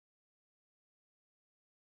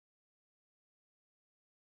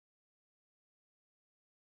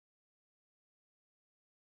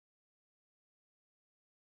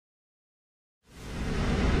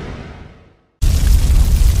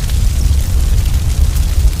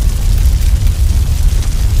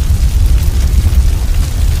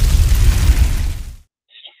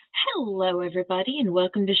Hello, everybody, and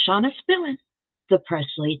welcome to Shauna Spillin, the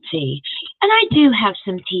Presley Tea. And I do have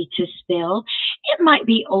some tea to spill. It might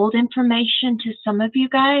be old information to some of you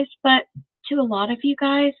guys, but to a lot of you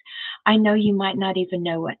guys, I know you might not even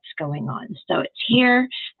know what's going on. So it's here.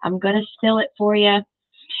 I'm going to spill it for you.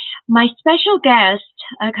 My special guest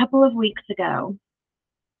a couple of weeks ago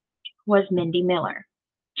was Mindy Miller.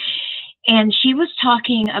 And she was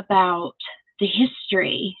talking about the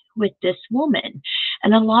history with this woman.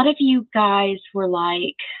 And a lot of you guys were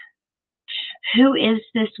like, who is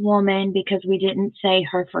this woman? Because we didn't say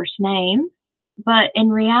her first name. But in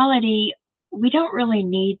reality, we don't really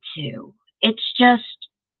need to. It's just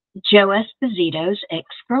Joe Esposito's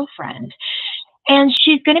ex-girlfriend. And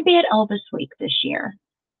she's going to be at Elvis Week this year.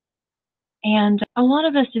 And a lot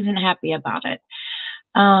of us isn't happy about it.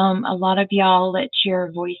 A lot of y'all let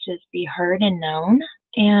your voices be heard and known.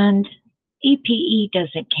 And EPE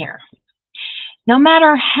doesn't care. No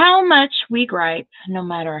matter how much we gripe, no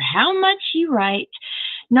matter how much you write,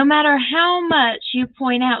 no matter how much you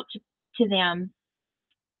point out to them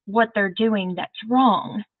what they're doing that's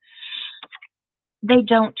wrong, they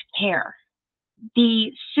don't care.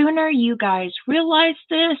 The sooner you guys realize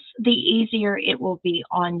this, the easier it will be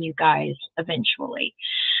on you guys eventually.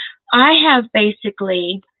 I have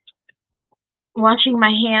basically washing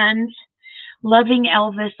my hands, loving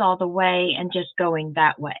Elvis all the way, and just going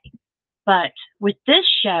that way. But with this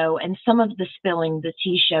show and some of the Spilling the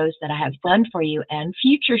Tea shows that I have done for you and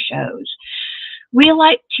future shows, we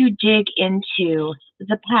like to dig into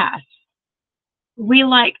the past. We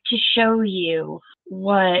like to show you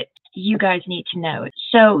what you guys need to know.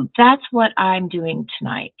 So that's what I'm doing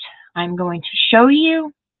tonight. I'm going to show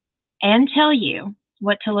you and tell you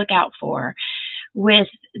what to look out for with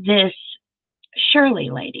this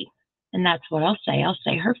Shirley lady. And that's what I'll say. I'll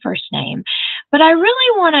say her first name. But I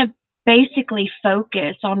really want to basically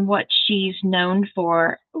focus on what she's known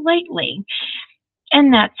for lately.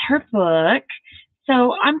 And that's her book.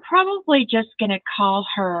 So I'm probably just going to call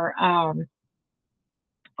her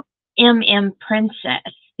MM Princess,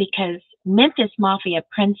 because Memphis Mafia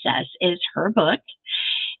Princess is her book.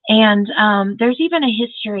 And there's even a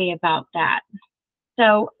history about that.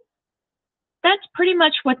 So that's pretty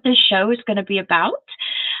much what this show is going to be about.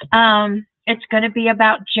 It's going to be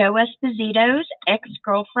about Joe Esposito's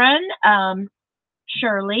ex-girlfriend,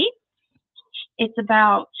 Shirley. It's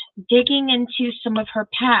about digging into some of her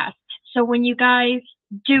past. So when you guys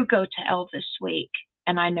do go to Elvis Week,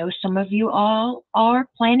 and I know some of you all are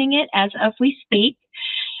planning it as of we speak,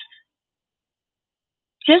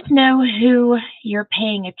 just know who you're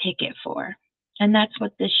paying a ticket for. And that's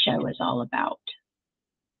what this show is all about.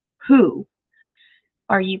 Who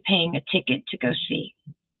are you paying a ticket to go see?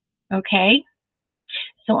 Okay?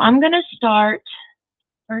 So I'm going to start,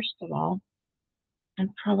 first of all, and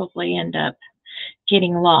probably end up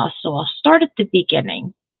getting lost. So I'll start at the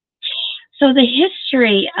beginning. So the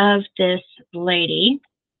history of this lady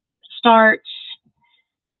starts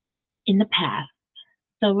in the past.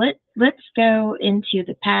 So let's go into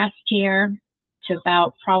the past here to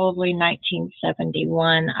about probably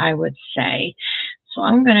 1971, I would say. So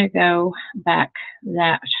I'm going to go back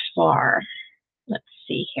that far. Let's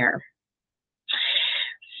see here.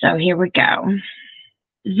 So here we go.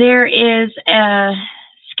 There is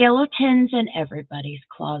skeletons in everybody's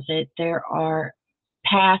closet. There are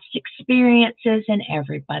past experiences in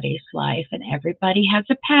everybody's life, and everybody has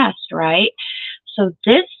a past, right? So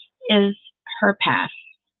this is her past.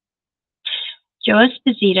 Joe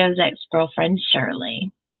Esposito's ex-girlfriend,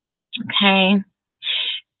 Shirley. Okay.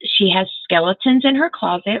 She has skeletons in her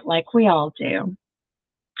closet, like we all do.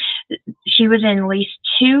 She was in at least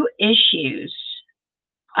 2 issues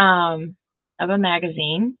of a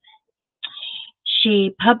magazine.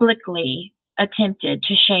 She publicly attempted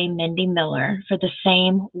to shame Mindy Miller for the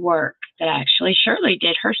same work that actually Shirley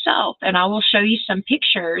did herself. And I will show you some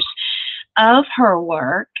pictures of her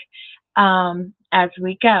work as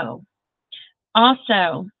we go.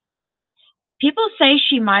 Also, people say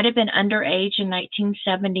she might have been underage in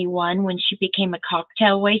 1971 when she became a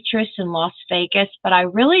cocktail waitress in Las Vegas, but I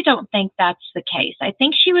really don't think that's the case. I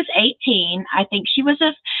think she was 18. I think she was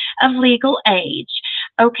of legal age,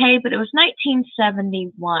 okay? But it was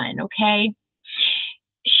 1971, okay?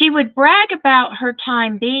 She would brag about her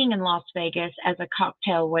time being in Las Vegas as a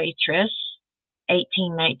cocktail waitress,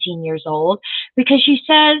 18, 19 years old, because she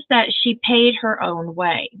says that she paid her own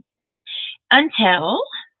way. Until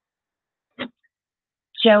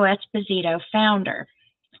Joe Esposito found her.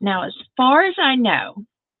 Now, as far as I know,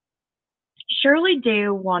 Shirley D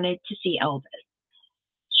wanted to see Elvis.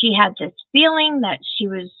 She had this feeling that she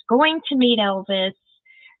was going to meet Elvis.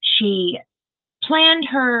 She planned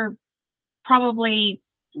her probably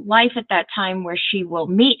life at that time where she will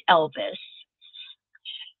meet Elvis.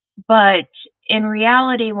 But in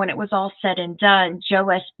reality, when it was all said and done, Joe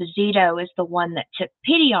Esposito is the one that took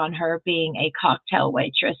pity on her being a cocktail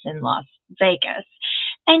waitress in Las Vegas.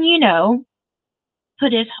 And, you know,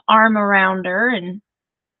 put his arm around her and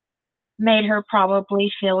made her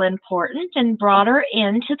probably feel important and brought her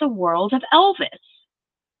into the world of Elvis.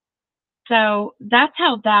 So that's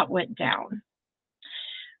how that went down.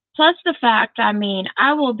 Plus the fact, I mean,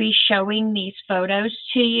 I will be showing these photos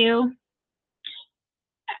to you.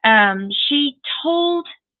 She told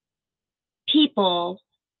people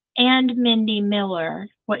and Mindy Miller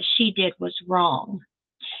what she did was wrong.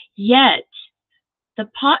 Yet the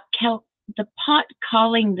pot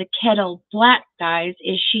calling the kettle black, guys,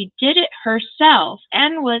 is she did it herself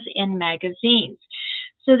and was in magazines.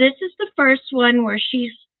 So this is the first one where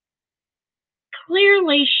she's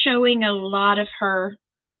clearly showing a lot of her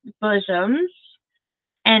bosoms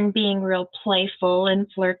and being real playful and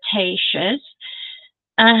flirtatious.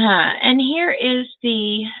 And here is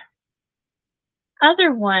the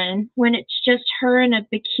other one when it's just her in a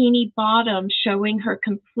bikini bottom showing her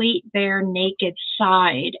complete bare naked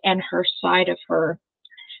side and her side of her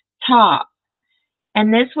top.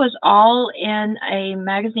 And this was all in a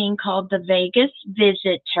magazine called The Vegas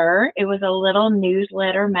Visitor. It was a little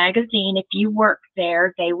newsletter magazine. If you worked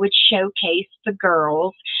there, they would showcase the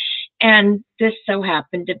girls. And this so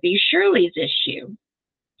happened to be Shirley's issue.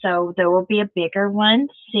 So there will be a bigger one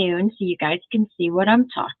soon so you guys can see what I'm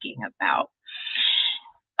talking about.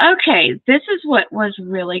 Okay, this is what was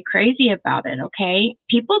really crazy about it, okay?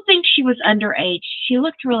 People think she was underage. She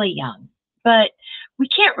looked really young, but we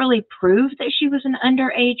can't really prove that she was an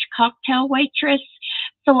underage cocktail waitress.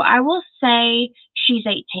 So I will say she's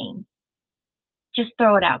 18. Just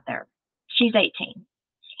throw it out there. She's 18.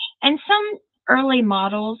 And some early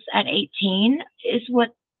models at 18 is what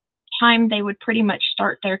time they would pretty much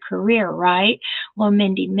start their career, right? Well,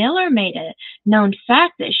 Mindy Miller made a known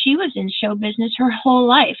fact that she was in show business her whole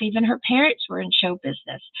life. Even her parents were in show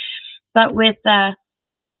business. But with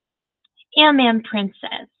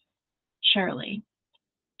Princess Shirley,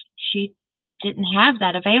 she didn't have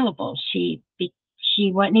that available. She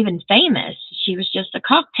wasn't even famous. She was just a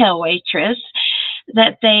cocktail waitress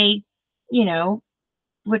that they, you know,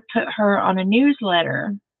 would put her on a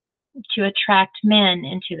newsletter to attract men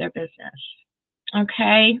into their business.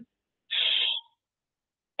 Okay?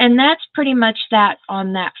 And that's pretty much that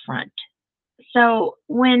on that front. So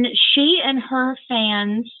when she and her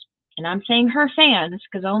fans, and I'm saying her fans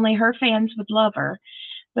because only her fans would love her,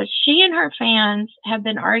 but she and her fans have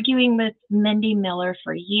been arguing with Mindy Miller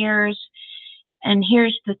for years. And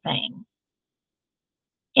here's the thing.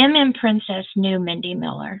 Princess knew Mindy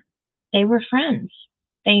Miller. They were friends.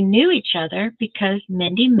 They knew each other because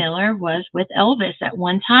Mindy Miller was with Elvis at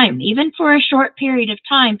one time. Even for a short period of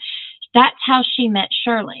time, that's how she met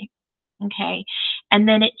Shirley. Okay? And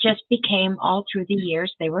then it just became all through the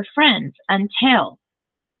years they were friends until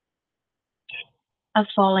a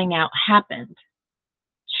falling out happened.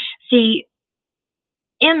 See,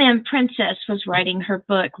 Princess was writing her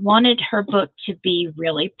book, wanted her book to be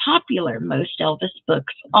really popular. Most Elvis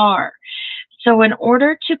books are. So in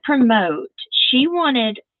order to promote, she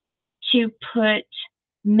wanted to put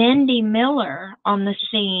Mindy Miller on the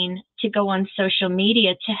scene to go on social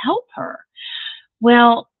media to help her.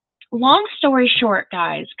 Well, long story short,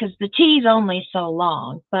 guys, because the tea's only so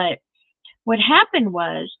long, but what happened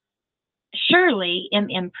was Shirley,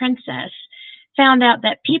 Princess, found out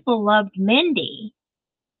that people loved Mindy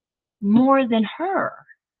more than her.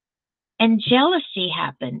 And jealousy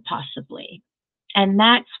happened, possibly. And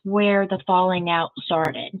that's where the falling out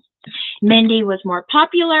started. Mindy was more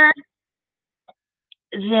popular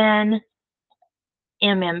than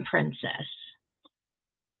Princess.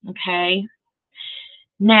 Okay?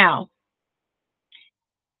 Now,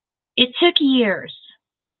 it took years.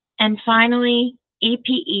 And finally,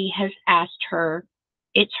 EPE has asked her,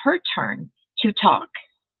 it's her turn to talk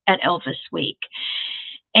at Elvis Week.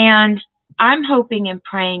 And I'm hoping and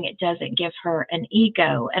praying it doesn't give her an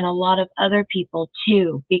ego, and a lot of other people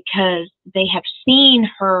too, because they have seen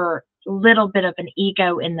her little bit of an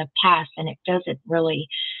ego in the past, and it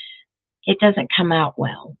doesn't come out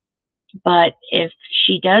well. But if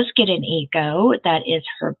she does get an ego, that is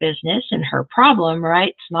her business and her problem, right?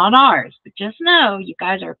 It's not ours. But just know you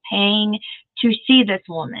guys are paying to see this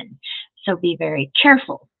woman. So be very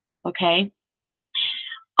careful, okay?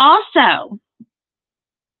 Also,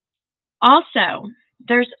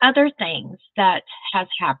 there's other things that has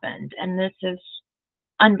happened, and this is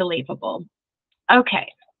unbelievable.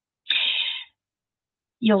 Okay.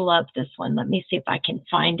 You'll love this one. Let me see if I can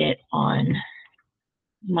find it on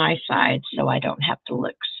my side so I don't have to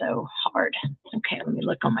look so hard. Okay, let me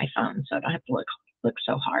look on my phone so I don't have to look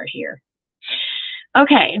so hard here.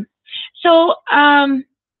 Okay, so I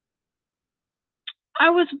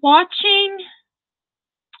was watching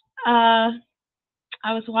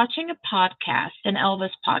a podcast, an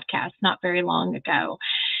Elvis podcast, not very long ago,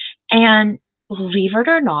 and believe it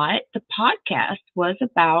or not, the podcast was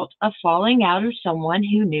about a falling out of someone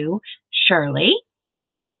who knew Shirley,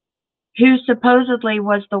 who supposedly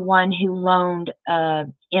was the one who loaned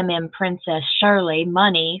Princess Shirley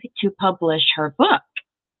money to publish her book.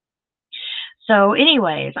 So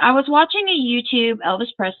anyways, I was watching a YouTube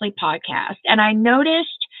Elvis Presley podcast, and I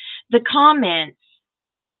noticed the comments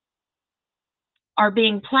are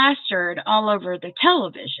being plastered all over the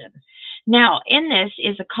television. Now, in this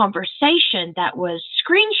is a conversation that was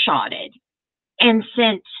screenshotted and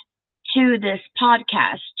sent to this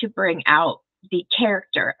podcast to bring out the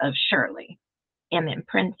character of Shirley,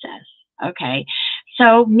 Princess. Okay,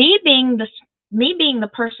 so me being the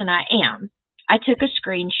person I am, I took a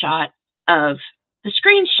screenshot of the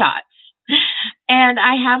screenshots, and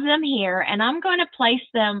I have them here, and I'm going to place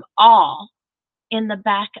them all in the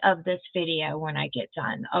back of this video when I get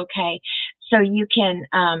done. Okay, so you can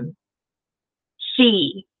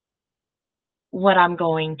see what I'm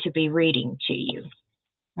going to be reading to you.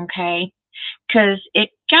 Okay, because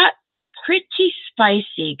it got pretty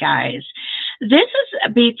spicy, guys. This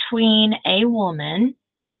is between a woman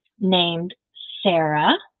named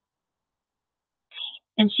Sarah,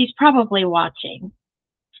 and she's probably watching.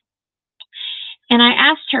 And I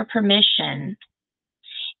asked her permission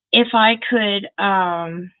if I could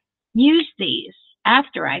use these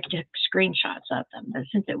after I took screenshots of them. But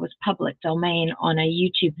since it was public domain on a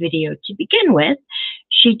YouTube video to begin with,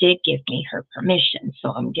 she did give me her permission.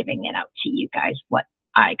 So I'm giving it out to you guys what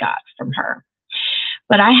I got from her.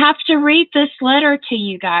 But I have to read this letter to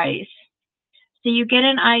you guys so you get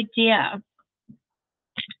an idea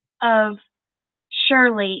of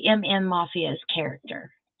Shirley Mafia's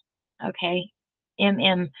character. Okay?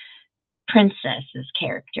 Princess's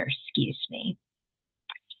character, excuse me.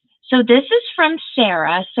 So this is from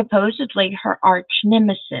Sarah, supposedly her arch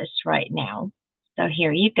nemesis right now. So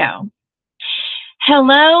here you go.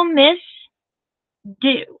 Hello, Miss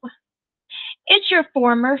Do. It's your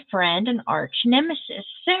former friend and arch nemesis,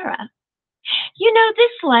 Sarah. You know,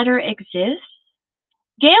 this letter exists.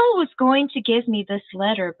 Gail was going to give me this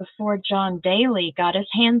letter before John Daly got his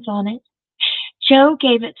hands on it. Joe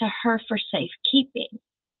gave it to her for safekeeping.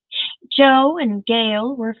 Joe and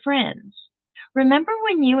Gail were friends. Remember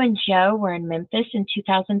when you and Joe were in Memphis in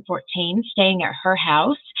 2014 staying at her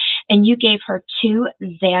house and you gave her 2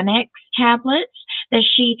 Xanax tablets that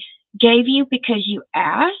she gave you because you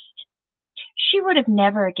asked? She would have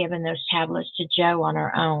never given those tablets to Joe on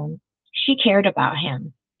her own. She cared about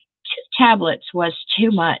him. 2 tablets was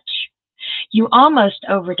too much. You almost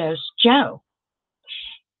overdosed Joe.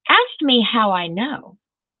 Ask me how I know.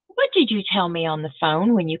 What did you tell me on the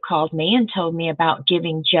phone when you called me and told me about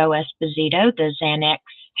giving Joe Esposito the Xanax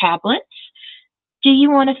tablets? Do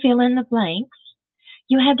you want to fill in the blanks?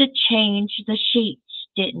 You had to change the sheets,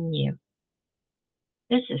 didn't you?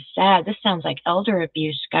 This is sad. This sounds like elder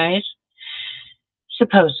abuse, guys.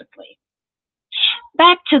 Supposedly.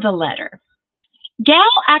 Back to the letter. Gail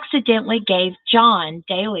accidentally gave John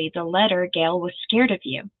Daly the letter. Gail was scared of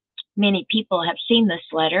you. Many people have seen this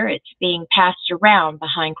letter. It's being passed around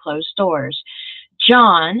behind closed doors.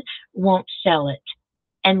 John won't sell it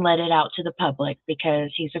and let it out to the public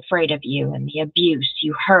because he's afraid of you and the abuse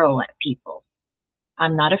you hurl at people.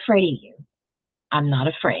 I'm not afraid of you. I'm not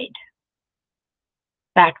afraid.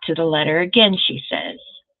 Back to the letter again, she says.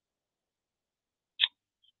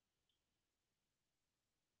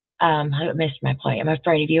 I missed my point. I'm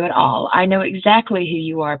afraid of you at all. I know exactly who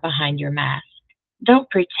you are behind your mask. Don't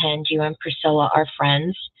pretend you and Priscilla are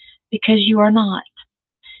friends, because you are not.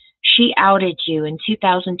 She outed you in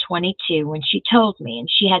 2022 when she told me, and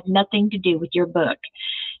she had nothing to do with your book,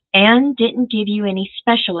 and didn't give you any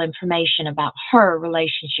special information about her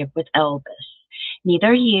relationship with Elvis.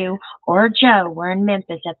 Neither you or Joe were in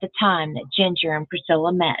Memphis at the time that Ginger and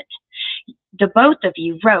Priscilla met. The both of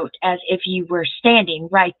you wrote as if you were standing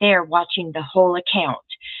right there watching the whole account.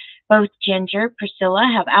 Both Ginger, Priscilla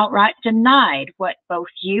have outright denied what both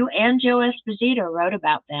you and Joe Esposito wrote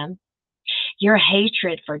about them. Your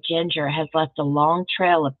hatred for Ginger has left a long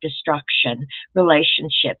trail of destruction,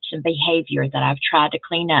 relationships, and behavior that I've tried to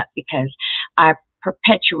clean up because I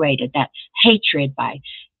perpetuated that hatred by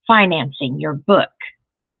financing your book.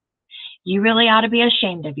 You really ought to be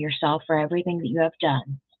ashamed of yourself for everything that you have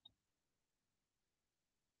done.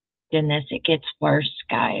 Goodness, it gets worse,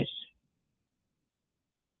 guys.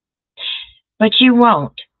 But you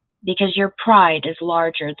won't, because your pride is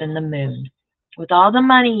larger than the moon. With all the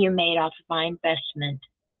money you made off of my investment,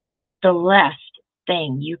 the last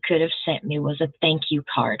thing you could have sent me was a thank you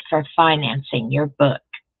card for financing your book.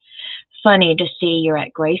 Funny to see you're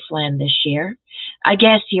at Graceland this year. I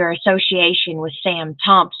guess your association with Sam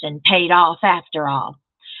Thompson paid off after all.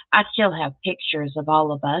 I still have pictures of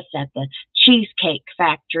all of us at the Cheesecake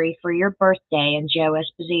Factory for your birthday and Joe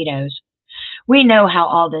Esposito's. We know how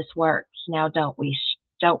all this works now, don't we?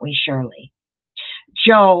 Don't we, Shirley?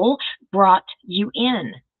 Joel brought you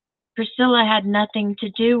in. Priscilla had nothing to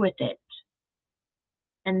do with it.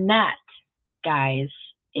 And that, guys,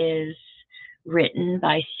 is written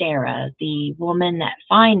by Sarah, the woman that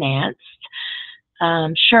financed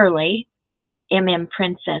Shirley, M.M.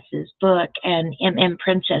 Princess's book, and M.M.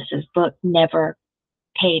 Princess's book never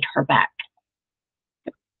paid her back.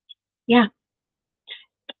 Yeah.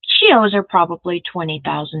 She owes her probably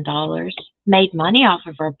 $20,000. Made money off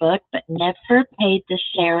of her book, but never paid the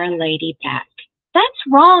Sarah lady back. That's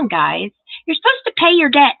wrong, guys. You're supposed to pay your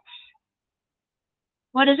debts.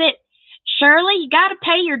 What is it? Shirley, you got to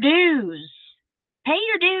pay your dues. Pay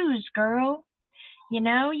your dues, girl. You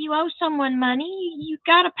know, you owe someone money, you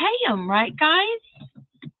got to pay them, right, guys?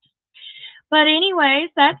 But anyways,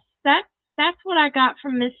 that's what I got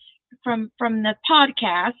from this from the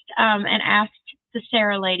podcast, and asked the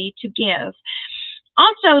Sarah lady to give.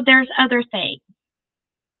 Also, there's other things.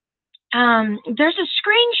 There's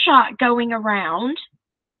a screenshot going around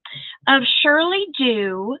of Shirley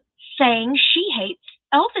D saying she hates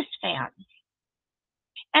Elvis fans.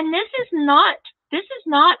 And this is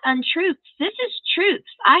not untruth. This is truth.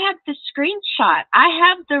 I have the screenshot. I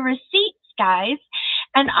have the receipts, guys,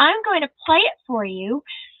 and I'm going to play it for you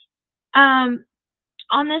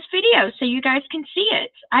on this video so you guys can see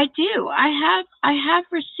it. I do. I have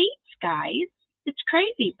receipts, guys. It's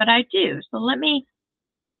crazy, but I do. So let me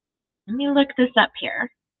look this up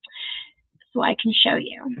here so I can show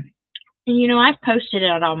you. And you know, I've posted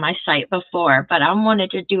it on my site before, but I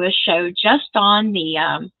wanted to do a show just on the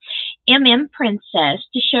M.M. Princess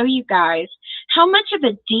to show you guys how much of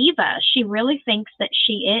a diva she really thinks that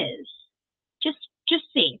she is. Just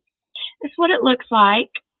see. That's what it looks like.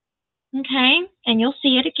 Okay? And you'll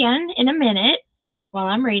see it again in a minute while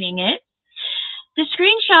I'm reading it. The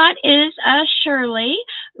screenshot is Shirley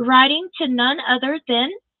writing to none other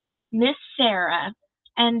than Miss Sarah.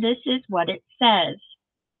 And this is what it says.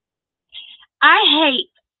 I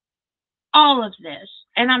hate all of this,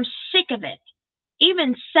 and I'm sick of it.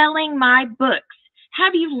 Even selling my books.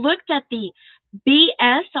 Have you looked at the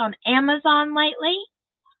BS on Amazon lately?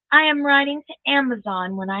 I am writing to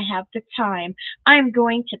Amazon when I have the time. I am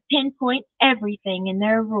going to pinpoint everything in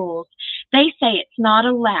their rules. They say it's not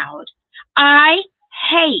allowed. I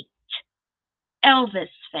hate Elvis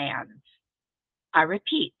fans. I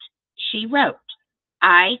repeat, she wrote,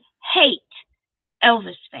 I hate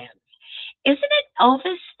Elvis fans. Isn't it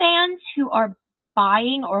Elvis fans who are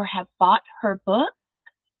buying or have bought her book?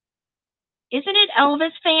 Isn't it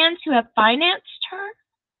Elvis fans who have financed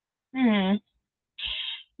her?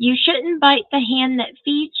 You shouldn't bite the hand that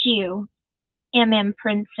feeds you, M.M.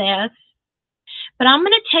 Princess. But I'm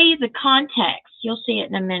going to tell you the context. You'll see it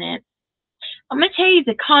in a minute. I'm going to tell you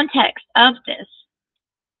the context of this.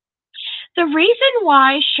 The reason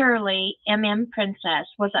why Shirley, M.M. Princess,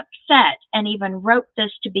 was upset and even wrote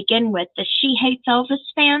this to begin with, that she hates Elvis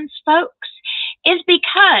fans, folks, is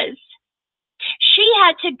because she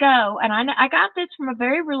had to go, and I got this from a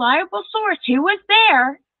very reliable source who was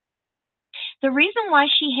there. The reason why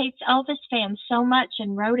she hates Elvis fans so much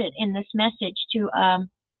and wrote it in this message to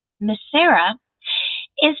Miss Sarah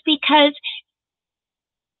is because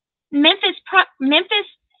Memphis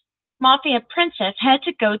Mafia Princess had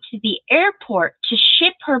to go to the airport to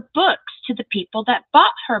ship her books to the people that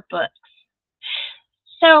bought her books.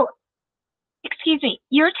 So, excuse me,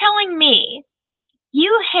 you're telling me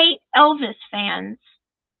you hate Elvis fans,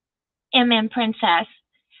 M.M. Princess,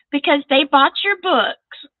 because they bought your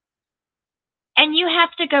books and you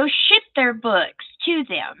have to go ship their books to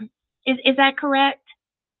them. Is that correct?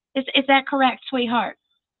 Is that correct, sweetheart?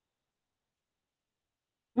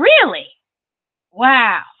 Really?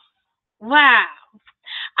 Wow. Wow.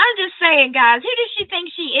 I'm just saying, guys, who does she think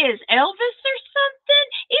she is? Elvis or something?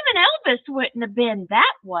 Even Elvis wouldn't have been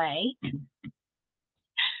that way.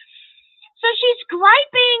 So she's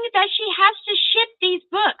griping that she has to ship these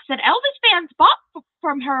books that Elvis fans bought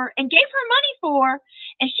from her and gave her money for,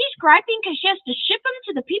 and she's griping because she has to ship them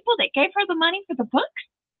to the people that gave her the money for the books?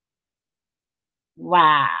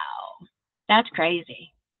 Wow. That's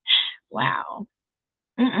crazy. Wow.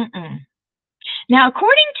 Mm-mm-mm. Now,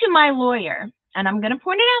 according to my lawyer, and I'm going to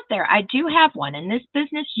point it out there, I do have one. In this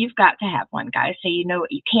business, you've got to have one, guys, so you know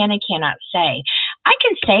what you can and cannot say. I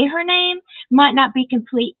can say her name, might not be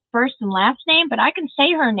complete first and last name, but I can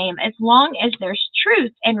say her name as long as there's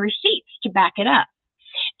truth and receipts to back it up.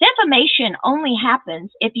 Defamation only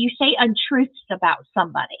happens if you say untruths about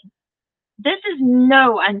somebody. This is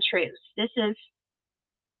no untruths. This is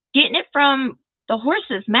getting it from the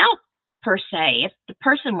horse's mouth, per se, if the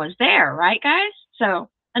person was there, right, guys? So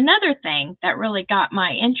another thing that really got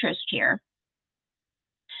my interest here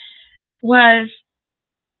was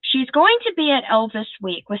she's going to be at Elvis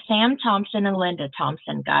Week with Sam Thompson and Linda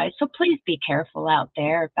Thompson, guys. So please be careful out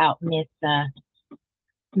there about Miss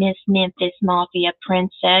Memphis Mafia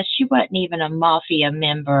Princess. She wasn't even a Mafia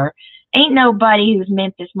member. Ain't nobody who's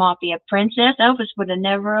Memphis Mafia Princess. Elvis would have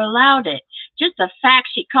never allowed it. Just the fact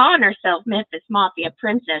she calling herself Memphis Mafia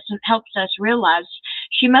Princess helps us realize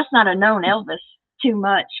she must not have known Elvis too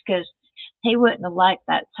much, because he wouldn't have liked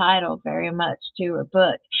that title very much to her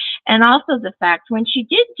book. And also the fact when she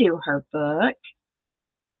did do her book,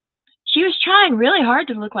 she was trying really hard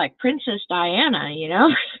to look like Princess Diana, you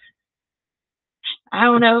know? I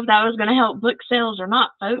don't know if that was going to help book sales or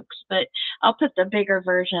not, folks, but I'll put the bigger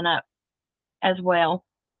version up as well.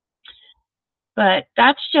 But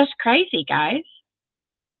that's just crazy, guys.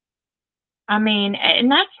 I mean,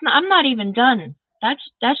 and I'm not even done. That's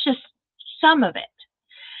just some of it.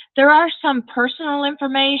 There are some personal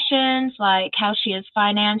information, like how she is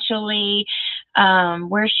financially,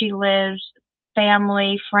 where she lives,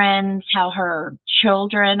 family, friends, how her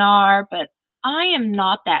children are, but I am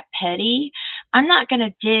not that petty. I'm not going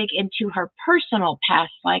to dig into her personal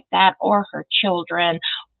past like that, or her children,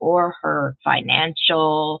 or her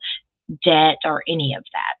financial debt, or any of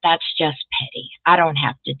that. That's just petty. I don't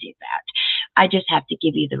have to do that. I just have to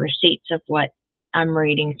give you the receipts of what I'm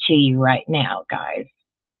reading to you right now, guys.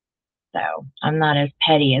 So I'm not as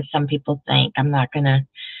petty as some people think. I'm not gonna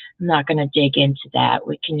dig into that.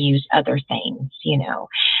 We can use other things, you know.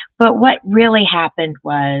 But what really happened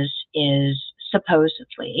is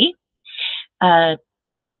supposedly,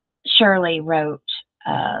 Shirley wrote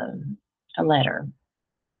a letter,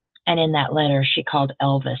 and in that letter she called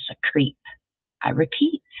Elvis a creep. I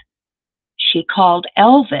repeat, she called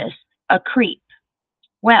Elvis a creep.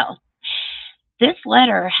 Well, this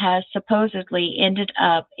letter has supposedly ended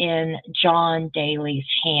up in John Daly's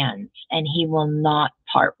hands, and he will not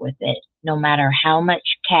part with it, no matter how much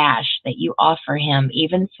cash that you offer him,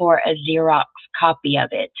 even for a Xerox copy of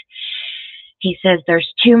it. He says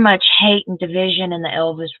there's too much hate and division in the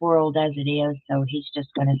Elvis world as it is, so he's just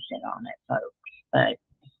going to sit on it, folks. But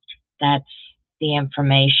that's the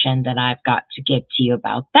information that I've got to give to you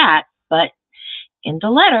about that. But in the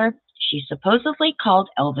letter, she supposedly called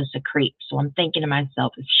Elvis a creep. So I'm thinking to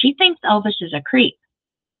myself, if she thinks Elvis is a creep,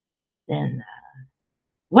 then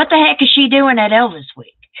what the heck is she doing at Elvis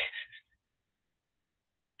Week?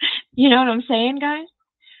 You know what I'm saying, guys?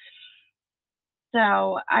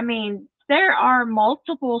 So, I mean, there are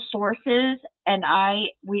multiple sources, and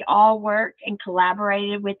we all worked and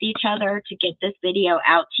collaborated with each other to get this video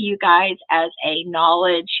out to you guys as a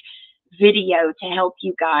knowledge video to help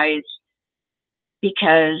you guys,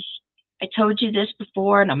 because I told you this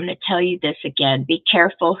before, and I'm going to tell you this again. Be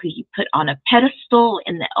careful who you put on a pedestal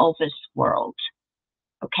in the Elvis world,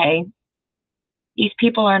 okay? These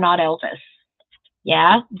people are not Elvis.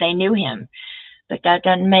 Yeah, they knew him, but that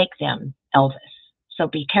doesn't make them Elvis. So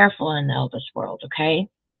be careful in the Elvis world, okay?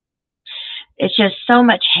 It's just so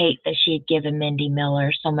much hate that she had given Mindy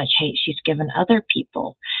Miller, so much hate she's given other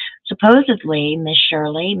people. Supposedly, Miss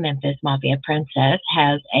Shirley, Memphis Mafia Princess,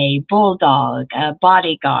 has a bulldog, a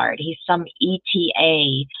bodyguard. He's some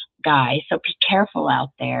ETA guy, so be careful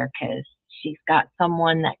out there, because she's got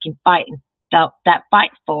someone that can fight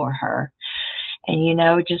for her. And, you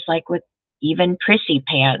know, just like with even Prissy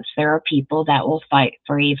Pants, there are people that will fight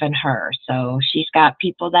for even her. So she's got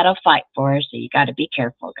people that'll fight for her, so you got to be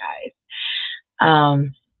careful, guys.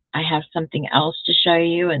 I have something else to show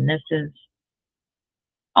you, and this is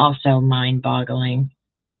also mind-boggling.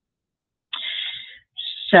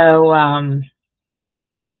 So,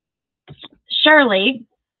 Shirley,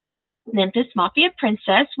 Memphis Mafia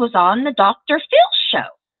Princess, was on the Dr. Phil show.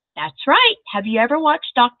 That's right. Have you ever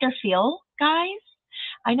watched Dr. Phil, guys?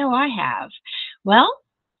 I know I have. Well,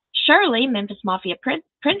 Shirley, Memphis Mafia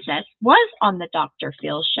Princess, was on the Dr.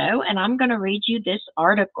 Phil show, and I'm going to read you this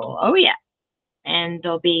article. Oh, yeah. And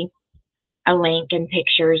there'll be a link and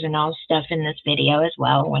pictures and all stuff in this video as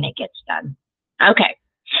well when it gets done. Okay.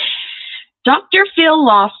 Dr. Phil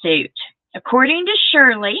lawsuit. According to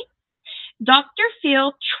Shirley, Dr.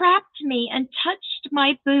 Phil trapped me and touched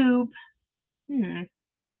my boob.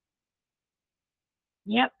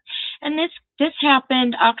 Yep. And this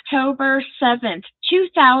happened October 7th,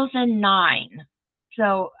 2009.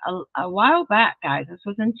 So a while back, guys. This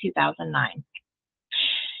was in 2009.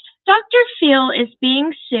 Dr. Phil is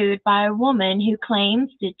being sued by a woman who claims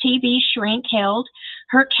the TV shrink held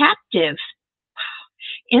her captive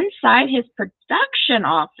inside his production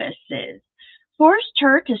offices, forced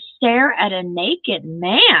her to stare at a naked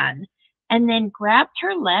man, and then grabbed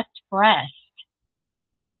her left breast.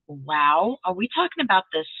 Wow. Are we talking about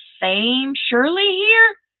the same Shirley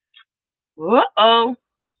here? Uh-oh.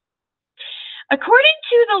 According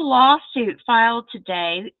to the lawsuit filed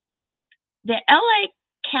today, the LA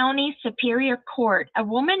County Superior Court, a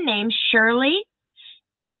woman named Shirley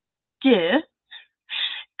D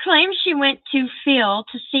claims she went to Phil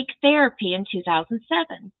to seek therapy in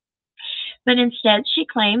 2007. But instead, she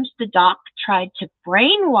claims the doc tried to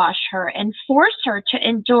brainwash her and force her to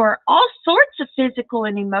endure all sorts of physical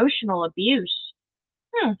and emotional abuse.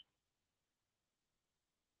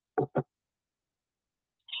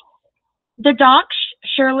 The doc,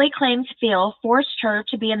 Shirley claims Phil forced her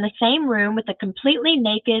to be in the same room with a completely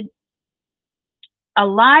naked,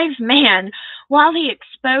 alive man while he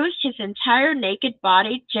exposed his entire naked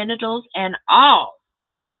body, genitals, and all.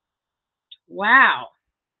 Wow.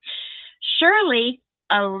 Shirley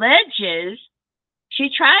alleges she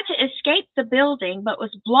tried to escape the building but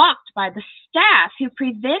was blocked by the staff who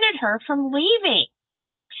prevented her from leaving.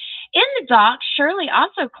 In the doc, Shirley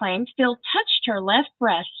also claimed Phil touched her left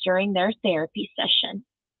breast during their therapy session.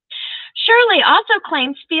 Shirley also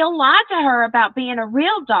claims Phil lied to her about being a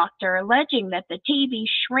real doctor, alleging that the TV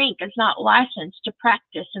shrink is not licensed to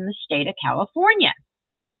practice in the state of California.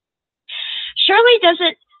 Shirley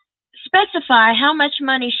doesn't specify how much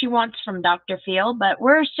money she wants from Dr. Phil, but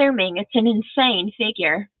we're assuming it's an insane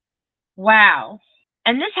figure. Wow.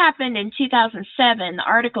 And this happened in 2007, the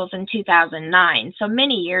article's in 2009, so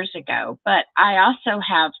many years ago. But I also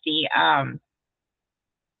have the,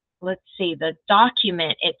 the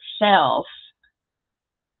document itself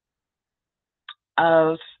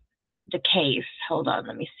of the case. Hold on,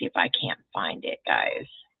 let me see if I can't find it, guys.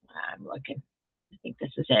 I'm looking. I think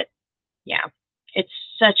this is it. Yeah, it's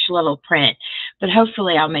such little print, but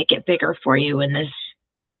hopefully I'll make it bigger for you in this.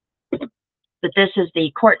 But this is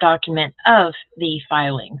the court document of the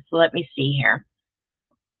filing. So let me see here.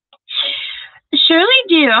 Shirley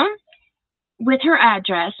D, with her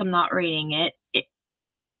address, I'm not reading it,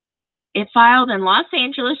 it filed in Los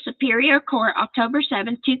Angeles Superior Court October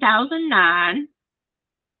 7, 2009.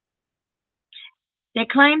 They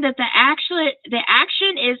claim that the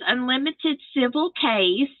action is unlimited civil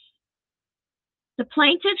case. The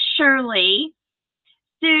plaintiff, Shirley,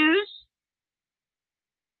 sues.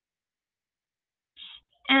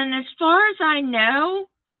 And as far as I know,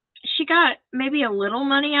 she got maybe a little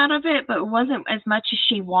money out of it, but it wasn't as much as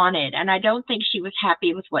she wanted. And I don't think she was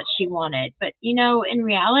happy with what she wanted. But, you know, in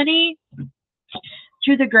reality,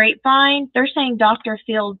 through the grapevine, they're saying Dr.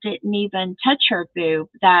 Phil didn't even touch her boob,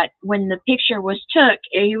 that when the picture was took,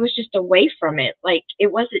 he was just away from it. Like,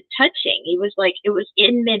 it wasn't touching. He was like, it was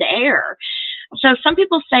in midair. So some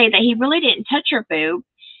people say that he really didn't touch her boob.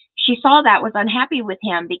 She saw that, was unhappy with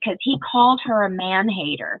him because he called her a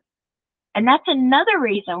man-hater. And that's another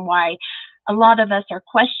reason why a lot of us are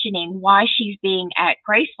questioning why she's being at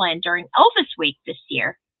Graceland during Elvis Week this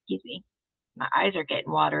year. Excuse me. My eyes are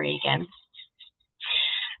getting watery again.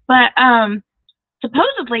 But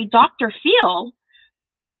supposedly Dr. Phil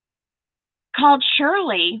called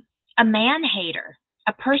Shirley a man-hater,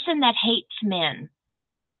 a person that hates men.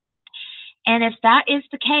 And if that is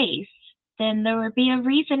the case, then there would be a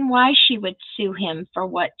reason why she would sue him for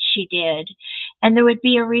what she did. And there would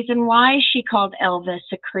be a reason why she called Elvis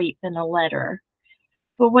a creep in a letter.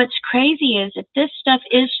 But what's crazy is, if this stuff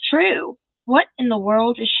is true, what in the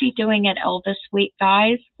world is she doing at Elvis Week,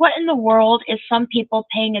 guys? What in the world is some people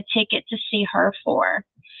paying a ticket to see her for?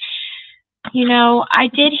 You know, I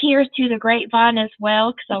did hear through the grapevine as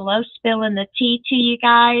well, because I love spilling the tea to you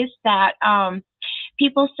guys, that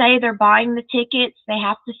people say they're buying the tickets. They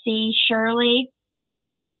have to see Shirley,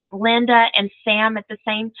 Linda, and Sam at the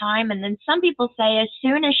same time. And then some people say as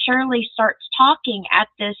soon as Shirley starts talking at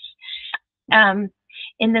this,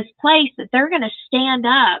 in this place, that they're going to stand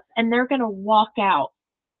up and they're going to walk out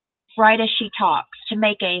right as she talks to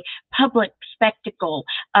make a public spectacle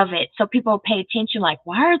of it. So people pay attention, like,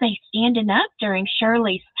 why are they standing up during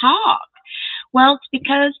Shirley's talk? Well, it's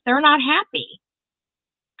because they're not happy.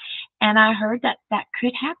 And I heard that that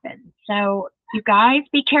could happen. So you guys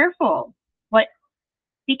be careful.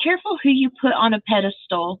 be careful who you put on a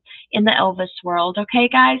pedestal in the Elvis world, okay,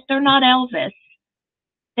 guys? They're not Elvis.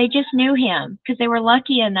 They just knew him because they were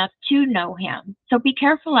lucky enough to know him. So be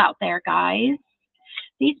careful out there, guys.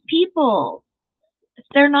 These people,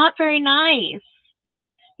 they're not very nice.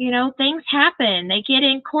 You know, things happen. They get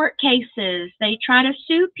in court cases. They try to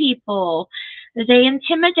sue people. They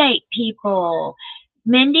intimidate people.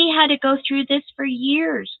 Mindy had to go through this for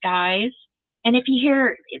years, guys. And if you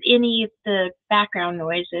hear any of the background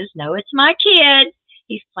noises, no, it's my kid.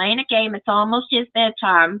 He's playing a game. It's almost his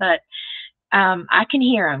bedtime, but I can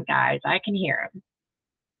hear him, guys. I can hear him.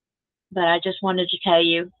 But I just wanted to tell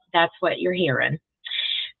you that's what you're hearing.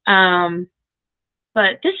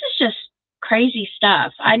 But this is just crazy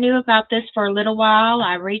stuff. I knew about this for a little while.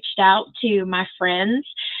 I reached out to my friends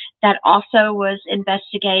that also was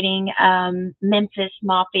investigating Memphis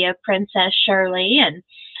Mafia Princess Shirley, and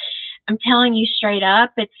I'm telling you straight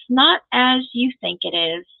up, it's not as you think it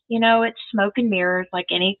is. You know, it's smoke and mirrors like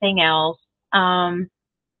anything else.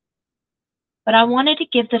 But I wanted to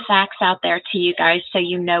give the facts out there to you guys so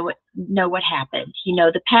you know what happened. You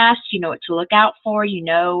know the past, you know what to look out for, you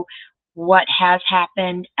know what has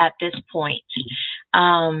happened at this point.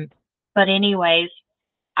 But anyways,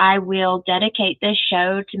 I will dedicate this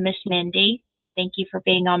show to Miss Mindy. Thank you for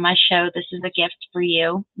being on my show. This is a gift for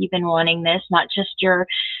you. You've been wanting this, not just your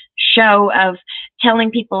show of telling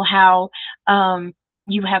people how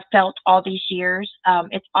you have felt all these years.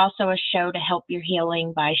 It's also a show to help your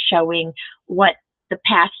healing by showing what the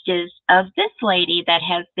past is of this lady that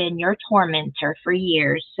has been your tormentor for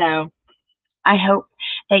years. So I hope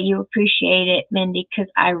that you appreciate it, Mindy, because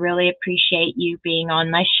I really appreciate you being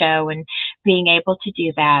on my show and being able to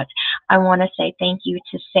do that. I want to say thank you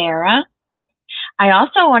to Sarah. I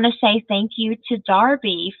also want to say thank you to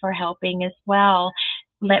Darby for helping as well.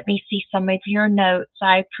 Let me see some of your notes.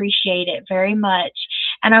 I appreciate it very much.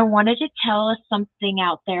 And I wanted to tell us something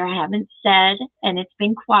out there I haven't said, and it's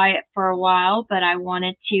been quiet for a while, but I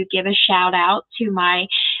wanted to give a shout out to my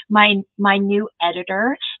new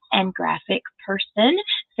editor and graphic person.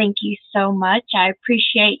 Thank you so much. I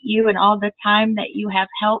appreciate you and all the time that you have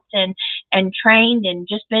helped and trained and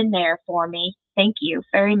just been there for me. Thank you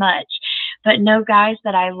very much. But know, guys,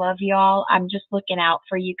 that I love y'all. I'm just looking out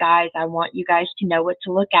for you guys. I want you guys to know what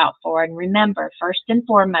to look out for. And remember, first and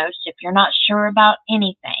foremost, if you're not sure about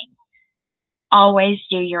anything, always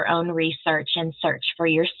do your own research and search for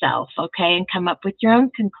yourself, okay? And come up with your own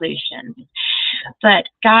conclusions. But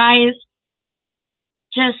guys,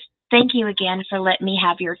 just thank you again for letting me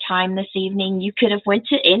have your time this evening. You could have went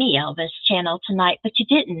to any Elvis channel tonight, but you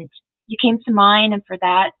didn't. You came to mine, and for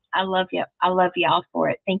that, I love you. I love y'all for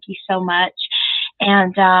it. Thank you so much.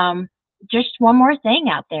 And just one more thing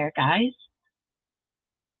out there, guys.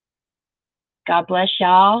 God bless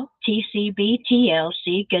y'all. TCB,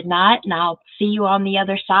 TLC. Good night, and I'll see you on the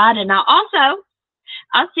other side. And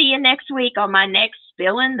I'll see you next week on my next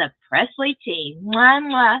Spilling the Presley Tea. Mwah,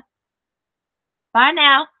 mwah. Bye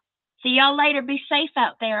now. See y'all later. Be safe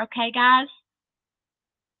out there, okay, guys?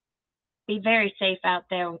 Be very safe out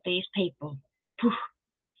there with these people. Whew.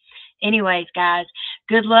 Anyways, guys,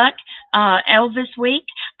 good luck. Elvis Week,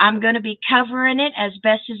 I'm going to be covering it as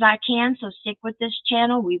best as I can, so stick with this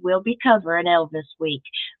channel. We will be covering Elvis Week.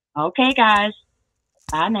 Okay, guys.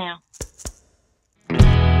 Bye now.